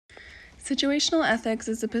Situational ethics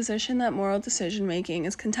is the position that moral decision-making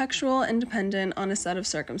is contextual and dependent on a set of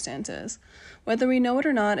circumstances. Whether we know it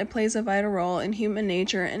or not, it plays a vital role in human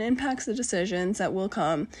nature and impacts the decisions that will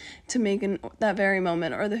come to make in that very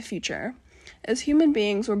moment or the future. As human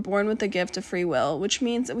beings, we're born with the gift of free will, which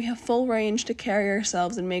means that we have full range to carry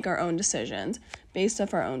ourselves and make our own decisions based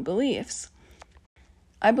off our own beliefs.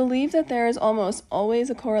 I believe that there is almost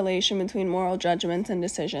always a correlation between moral judgments and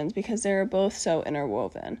decisions because they are both so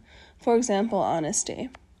interwoven. For example, honesty.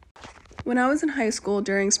 When I was in high school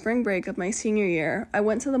during spring break of my senior year, I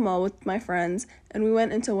went to the mall with my friends and we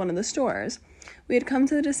went into one of the stores. We had come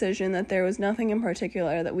to the decision that there was nothing in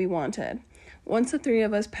particular that we wanted. Once the three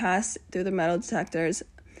of us passed through the metal detectors,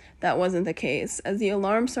 that wasn't the case. As the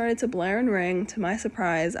alarm started to blare and ring, to my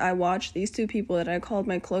surprise, I watched these two people that I called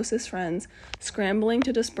my closest friends scrambling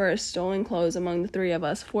to disperse stolen clothes among the three of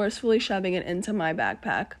us, forcefully shoving it into my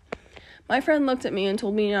backpack. My friend looked at me and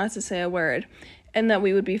told me not to say a word, and that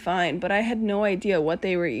we would be fine, but I had no idea what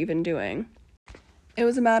they were even doing. It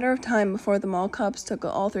was a matter of time before the mall cops took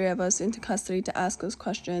all three of us into custody to ask us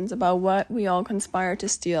questions about what we all conspired to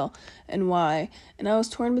steal and why, and I was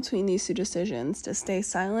torn between these two decisions, to stay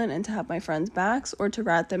silent and to have my friends' backs, or to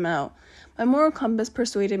rat them out. My moral compass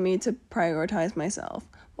persuaded me to prioritize myself.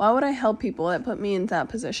 Why would I help people that put me in that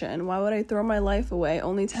position? Why would I throw my life away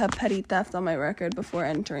only to have petty theft on my record before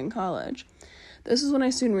entering college? This is when I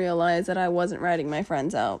soon realized that I wasn't ratting my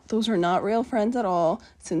friends out. Those were not real friends at all,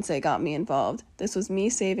 since they got me involved. This was me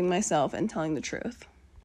saving myself and telling the truth.